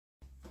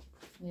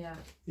Yeah.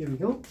 Here we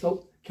go.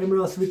 So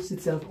camera switched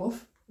itself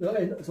off.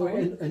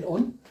 And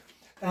on.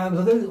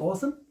 So that is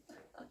awesome.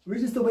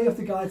 Which is the way of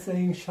the guide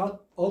saying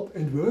shut up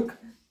and work.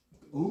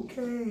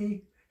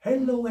 Okay.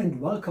 Hello and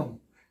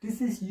welcome.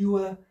 This is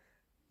your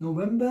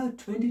November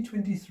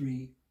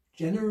 2023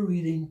 general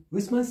reading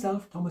with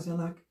myself, Thomas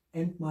Janak,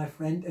 and my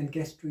friend and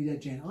guest reader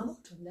Jane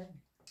Arnold. Hello.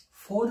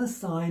 For the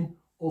sign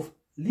of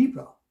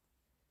Libra.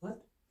 Right?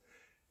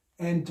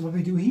 And what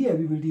we do here,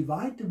 we will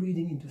divide the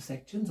reading into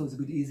sections, so it's a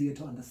bit easier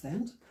to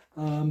understand.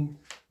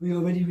 We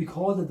already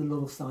recorded a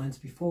lot of signs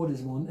before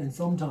this one, and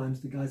sometimes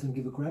the guys don't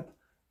give a crap.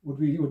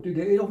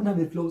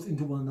 Oftentimes it flows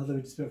into one another,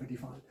 which is perfectly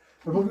fine.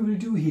 But what we will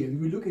do here, we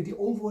will look at the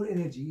overall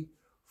energy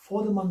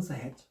for the months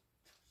ahead.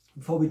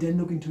 Before we then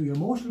look into your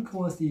emotional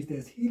core, see if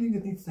there's healing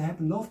that needs to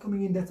happen, love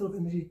coming in, that sort of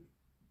energy.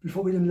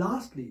 Before we then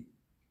lastly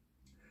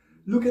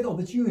look at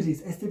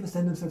opportunities as they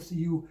present themselves to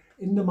you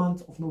in the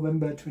month of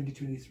November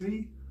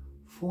 2023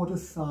 for the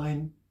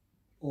sign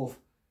of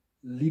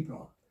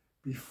Libra.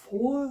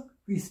 Before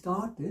we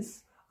start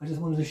this, I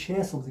just wanted to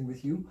share something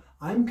with you.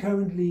 I'm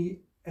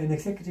currently an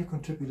executive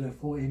contributor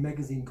for a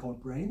magazine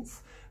called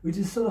Brainz, which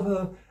is sort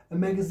of a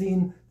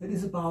magazine that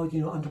is about,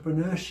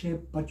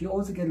 entrepreneurship, but you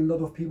also get a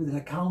lot of people that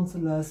are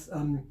counselors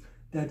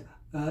that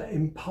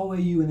empower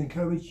you and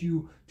encourage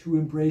you to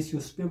embrace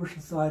your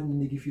spiritual side,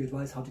 and they give you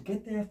advice how to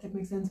get there, if that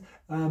makes sense.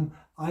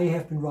 I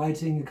have been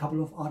writing a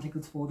couple of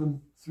articles for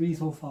them, 3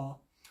 so far,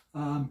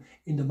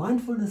 in the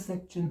mindfulness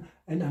section,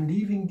 and I'm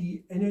leaving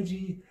the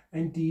energy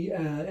and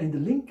the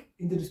link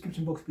in the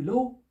description box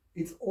below.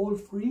 It's all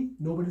free.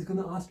 Nobody's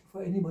going to ask you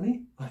for any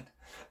money, right?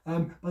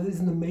 But it's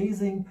an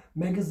amazing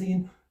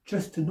magazine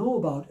just to know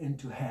about and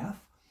to have.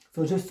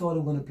 So I just thought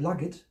I'm going to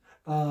plug it.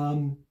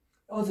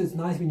 Also, it's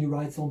nice when you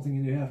write something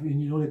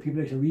and you know that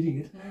people are actually reading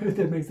it, if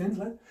that makes sense,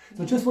 right?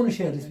 So I just want to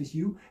share this with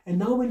you. And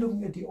now we're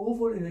looking at the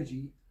overall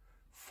energy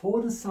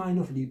for the sign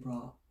of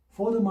Libra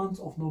for the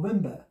month of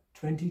November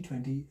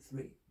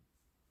 2023.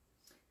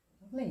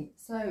 Lovely.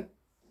 So,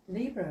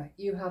 Libra,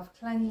 you have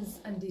cleanse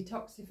and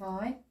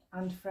detoxify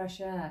and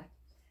fresh air.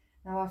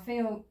 Now, I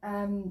feel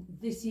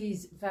this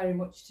is very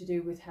much to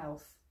do with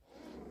health.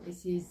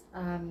 This is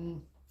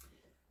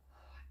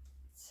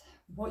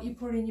what you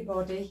put in your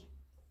body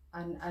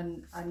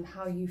and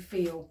how you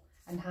feel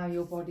and how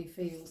your body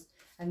feels.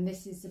 And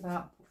this is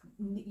about,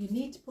 you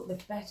need to put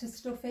the better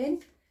stuff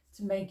in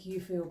to make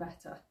you feel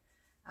better.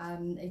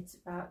 It's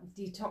about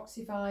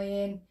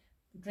detoxifying,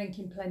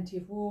 drinking plenty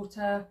of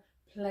water,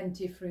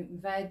 plenty of fruit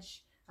and veg.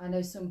 I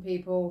know some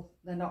people,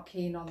 they're not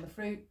keen on the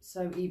fruit,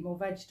 so eat more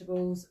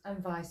vegetables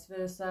and vice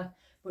versa.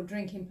 But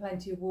drinking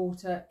plenty of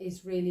water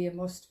is really a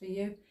must for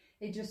you.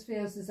 It just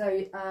feels as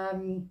though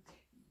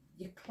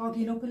you're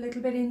clogging up a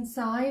little bit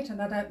inside,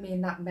 and I don't mean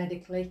that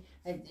medically.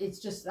 It's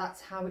just that's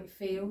how it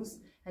feels,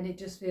 and it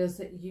just feels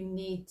that you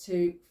need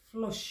to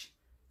flush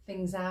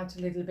things out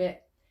a little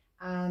bit,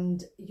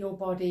 and your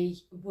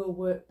body will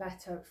work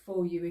better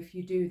for you if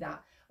you do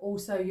that.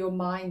 Also your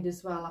mind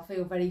as well. I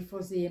feel very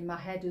fuzzy in my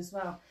head as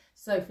well.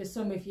 So for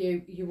some of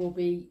you, you will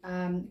be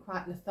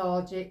quite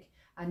lethargic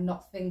and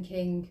not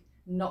thinking,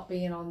 not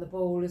being on the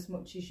ball as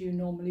much as you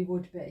normally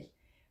would be.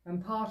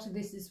 And part of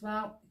this as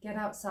well, get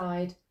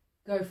outside,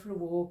 go for a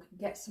walk,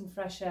 get some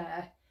fresh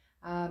air.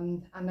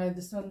 I know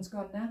the sun's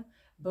gone now,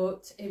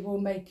 but it will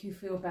make you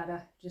feel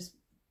better. Just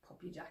pop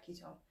your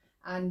jacket on.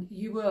 And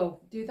you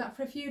will do that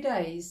for a few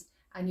days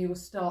and you will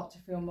start to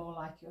feel more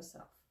like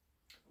yourself.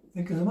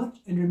 Thank you so much.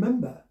 And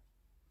remember,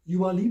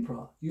 you are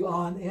Libra. You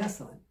are an air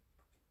sign.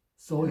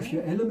 So if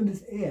your element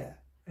is air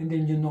and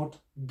then you're not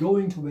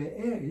going to where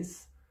air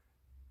is,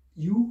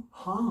 you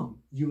harm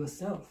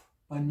yourself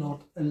by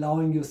not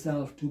allowing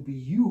yourself to be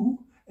you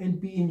and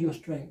be in your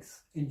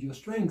strengths. And your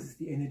strength is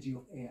the energy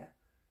of air.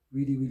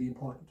 Really, really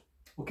important.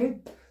 Okay,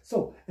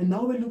 so, and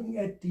now we're looking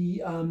at the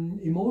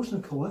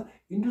emotional core.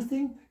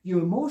 Interesting, your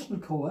emotional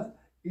core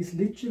is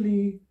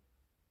literally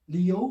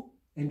Leo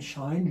and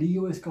shine.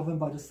 Leo is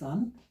governed by the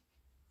sun.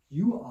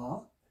 You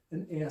are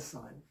an air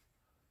sign.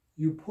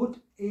 You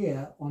put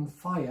air on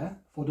fire,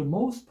 for the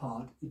most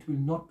part, it will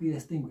not be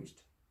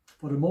extinguished.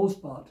 For the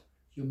most part,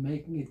 you're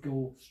making it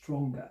go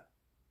stronger,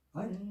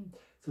 right?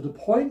 So the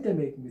point they're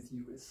making with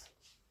you is,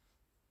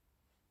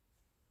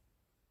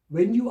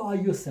 when you are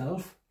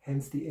yourself,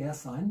 hence the air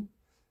sign,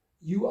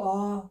 you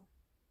are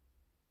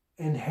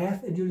and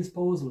have at your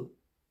disposal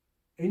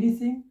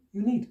anything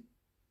you need,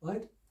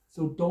 right?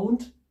 So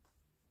don't,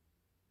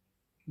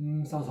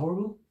 sounds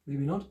horrible,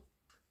 maybe not.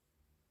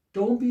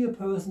 Don't be a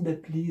person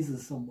that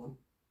pleases someone.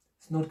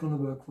 It's not going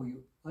to work for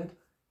you, right?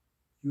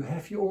 You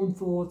have your own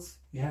thoughts,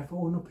 you have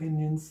your own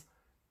opinions,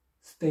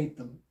 state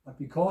them. But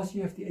because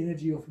you have the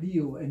energy of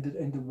Leo and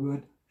the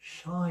word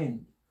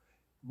shine,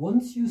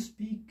 once you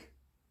speak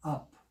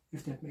up,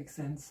 if that makes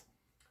sense,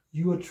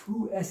 your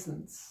true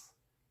essence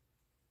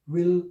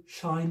will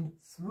shine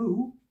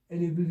through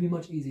and it will be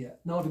much easier.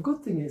 Now, the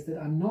good thing is that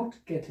I'm not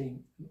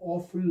getting an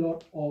awful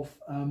lot of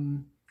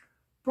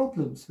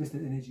problems with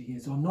that energy here.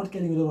 So I'm not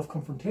getting a lot of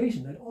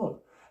confrontation at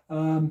all.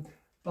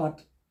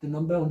 But the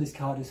number on this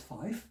card is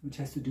 5, which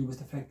has to do with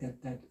the fact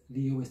that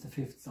Leo is the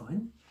 5th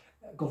sign,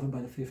 governed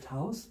by the 5th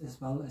house, as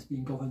well as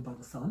being governed by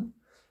the sun.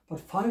 But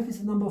 5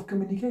 is a number of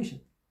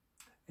communication.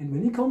 And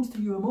when it comes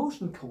to your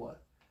emotional core,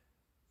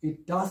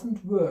 it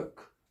doesn't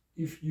work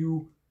if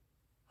you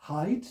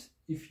hide,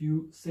 if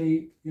you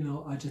say, you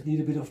know, I just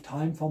need a bit of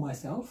time for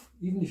myself,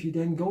 even if you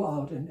then go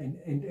out and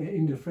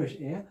in the fresh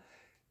air,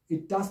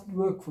 it doesn't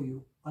work for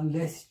you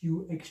unless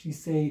you actually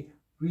say,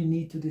 we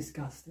need to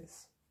discuss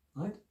this,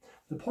 right?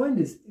 The point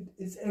is,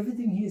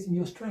 everything here is in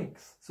your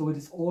strengths. So it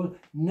is all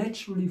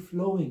naturally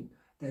flowing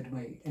that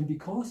way. And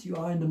because you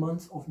are in the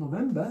month of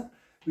November,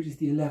 which is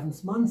the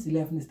 11th month,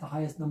 11 is the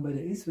highest number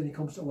there is when it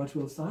comes to our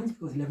 12 signs,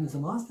 because 11 is a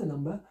master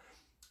number,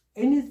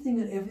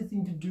 anything and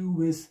everything to do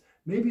with,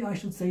 maybe I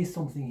should say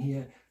something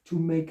here to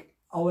make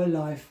our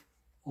life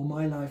or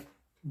my life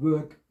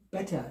work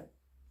better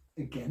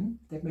again,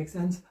 that makes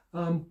sense,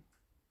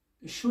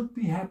 should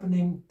be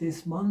happening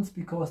this month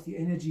because the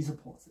energy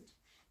supports it.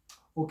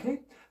 Okay,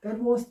 that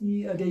was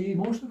the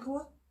emotional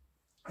core.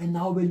 And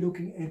now we're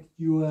looking at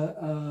your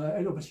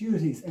at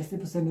opportunities as they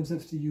present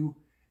themselves to you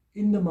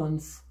in the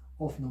months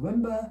of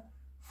November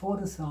for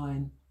the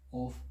sign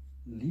of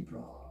Libra.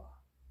 All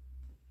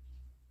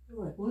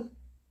right, what?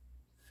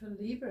 For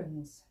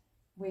Librans,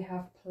 we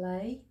have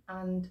play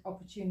and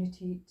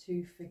opportunity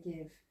to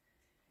forgive.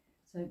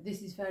 So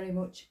this is very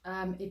much,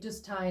 it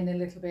does tie in a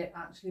little bit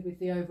actually with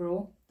the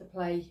overall, the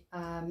play.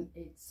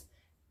 It's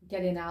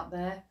getting out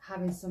there,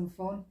 having some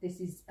fun.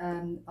 This is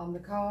on the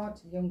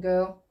card, young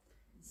girl,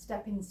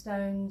 stepping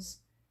stones,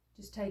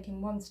 just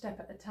taking one step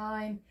at a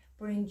time,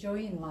 but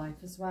enjoying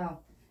life as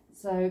well.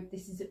 So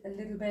this is a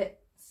little bit,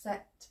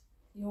 set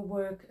your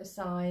work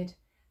aside,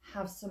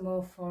 have some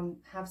more fun,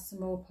 have some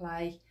more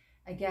play.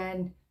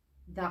 Again,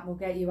 that will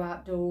get you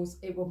outdoors.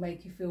 It will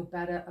make you feel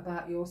better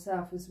about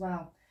yourself as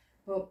well.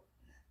 But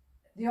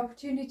the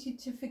opportunity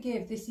to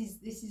forgive, this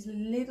is a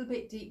little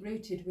bit deep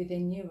rooted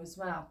within you as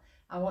well.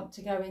 I want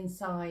to go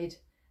inside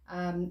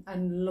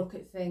and look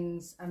at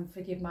things and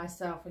forgive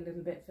myself a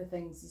little bit for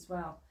things as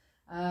well.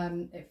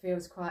 It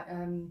feels quite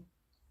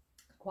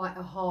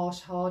a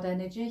harsh, hard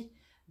energy,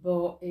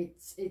 but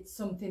it's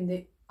something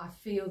that I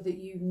feel that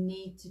you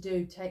need to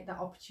do. Take that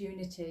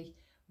opportunity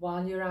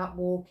while you're out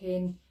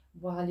walking,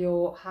 while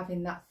you're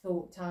having that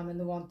thought time and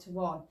the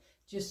one-to-one,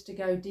 just to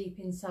go deep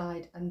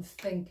inside and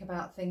think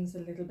about things a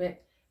little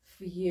bit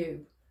for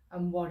you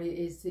and what it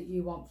is that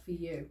you want for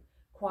you.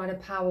 Quite a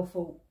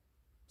powerful,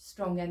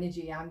 strong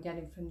energy I'm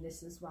getting from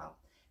this as well.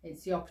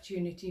 It's the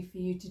opportunity for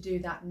you to do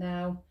that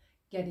now,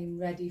 getting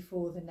ready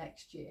for the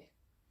next year.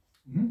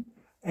 Mm-hmm.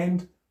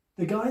 And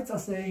the guides are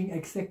saying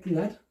exactly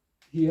that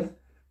here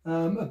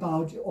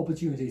about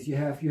opportunities. You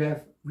have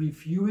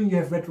reviewing, you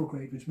have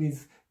retrograde, which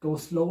means go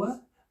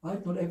slower,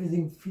 right? Not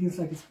everything feels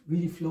like it's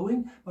really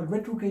flowing, but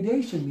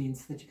retrogradation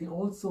means that you can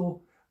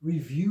also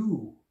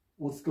review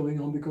what's going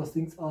on because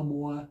things are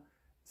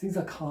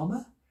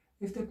calmer,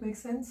 if that makes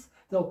sense.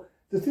 So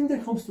the thing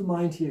that comes to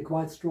mind here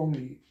quite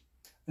strongly,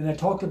 and I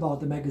talked about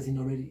the magazine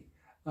already,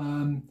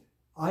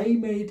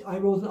 I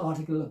wrote an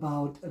article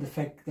about the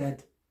fact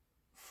that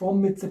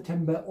from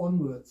mid-September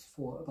onwards,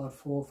 for about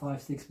 4,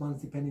 5, 6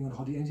 months, depending on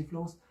how the energy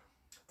flows,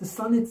 the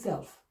sun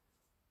itself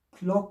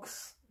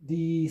clocks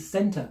the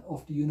center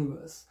of the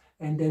universe,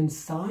 and then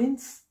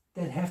signs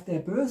that have their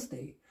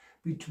birthday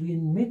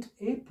between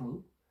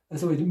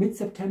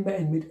mid-September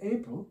and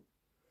mid-April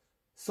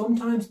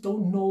sometimes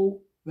don't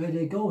know where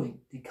they're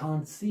going. They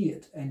can't see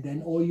it, and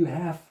then all you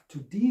have to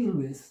deal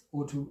with,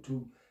 or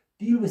to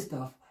deal with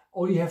stuff,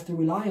 all you have to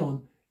rely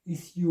on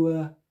is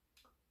your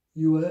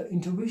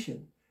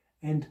intuition.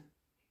 And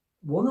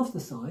one of the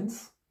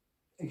signs,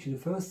 actually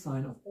the first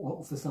sign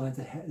of the signs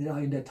that are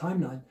in that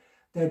timeline,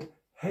 that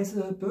has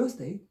a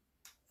birthday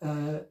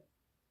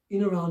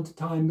in around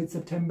time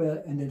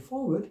mid-September and then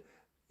forward,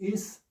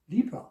 is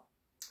Libra.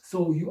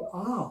 So you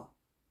are,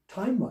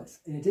 time-wise,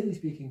 energetically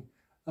speaking,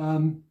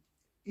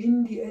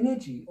 in the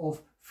energy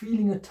of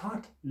feeling a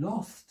tad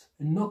lost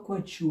and not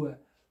quite sure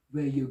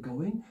where you're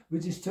going,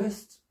 which is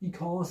just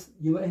because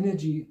your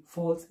energy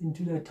falls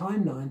into that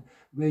timeline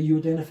where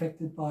you're then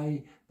affected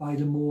by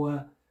the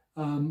more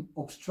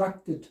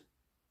obstructed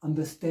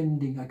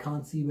understanding. I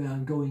can't see where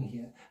I'm going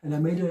here. And I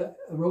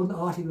wrote an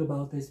article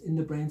about this in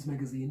the Brainz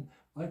magazine,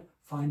 right?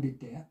 Find it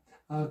there.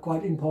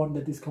 Quite important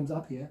that this comes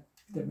up here,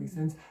 if that makes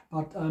sense.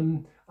 But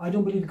I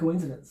don't believe in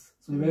coincidence.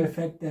 So the very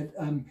fact that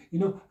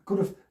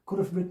could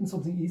have written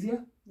something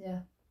easier.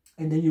 Yeah.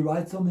 And then you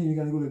write something, you're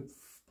gonna go like,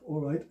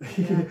 all right.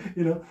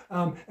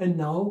 Yeah. And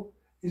now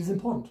it is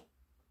important,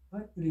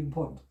 right? Really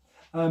important.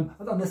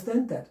 But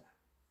understand that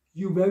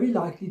you very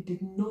likely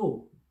didn't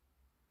know,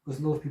 because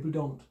a lot of people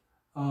don't,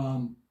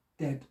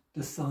 that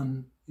the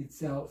sun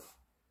itself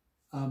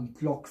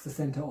blocks the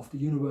center of the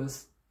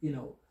universe,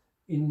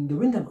 in the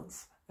winter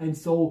months. And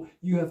so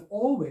you have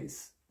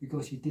always,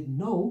 because you didn't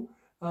know,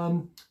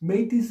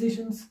 made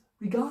decisions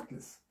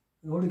regardless.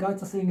 And all the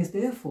guides are saying is,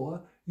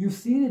 therefore, you've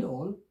seen it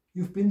all,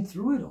 you've been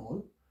through it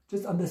all.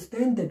 Just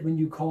understand that when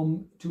you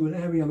come to an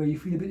area where you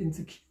feel a bit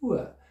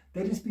insecure,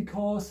 that is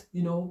because,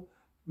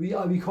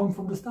 we come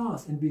from the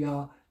stars, and we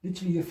are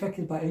literally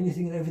affected by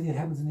anything and everything that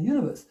happens in the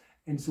universe.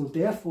 And so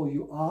therefore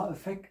you are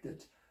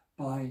affected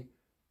by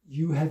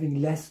you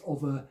having less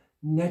of a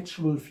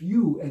natural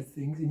view at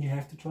things, and you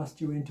have to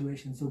trust your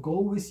intuition. So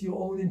go with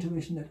your own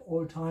intuition at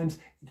all times.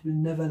 It will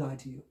never lie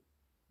to you.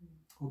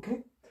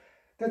 Okay,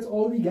 that's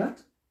all we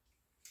got.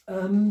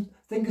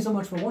 Thank you so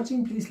much for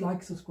watching. Please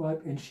like,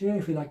 subscribe and share.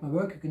 If you like my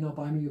work, you can now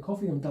buy me a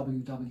coffee on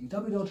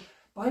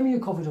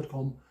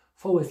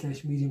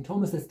www.buymeacoffee.com/Medium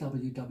Thomas. That's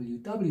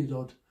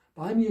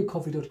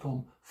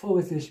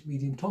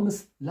www.buymeacoffee.com/Medium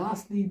Thomas.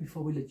 Lastly,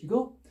 before we let you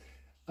go,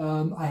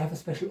 I have a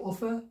special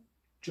offer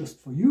just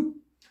for you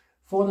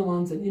for the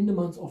months and in the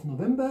months of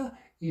November.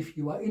 If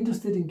you are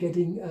interested in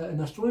getting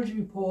an astrology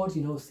report,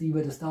 you know, see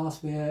where the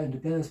stars were and the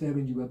planets were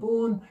when you were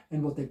born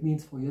and what that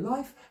means for your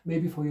life,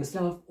 maybe for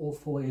yourself or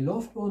for a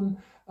loved one,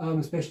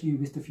 especially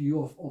with the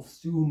view of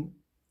soon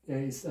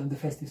is the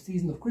festive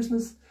season of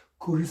Christmas,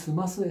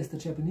 Christmas as the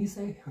Japanese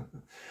say,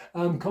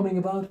 coming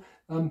about.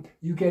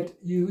 You get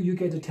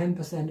a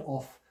 10%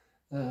 off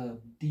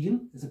deal.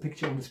 There's a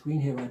picture on the screen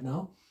here right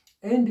now.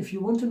 And if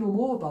you want to know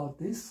more about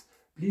this,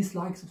 please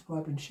like,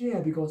 subscribe and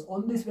share, because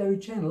on this very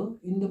channel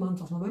in the month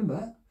of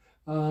November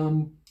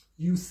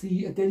you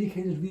see a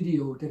dedicated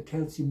video that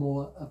tells you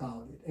more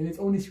about it. And it's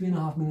only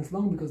 3.5 minutes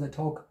long, because I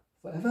talk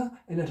forever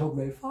and I talk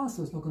very fast,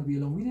 so it's not going to be a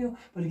long video,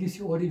 but it gives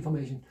you all the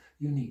information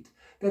you need.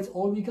 That's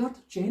all we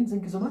got. Jane,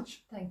 thank you so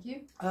much. Thank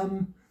you.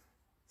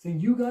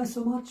 Thank you guys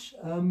so much,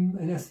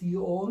 and I see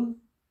you all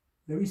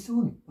very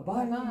soon.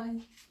 Bye-bye.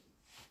 Bye-bye.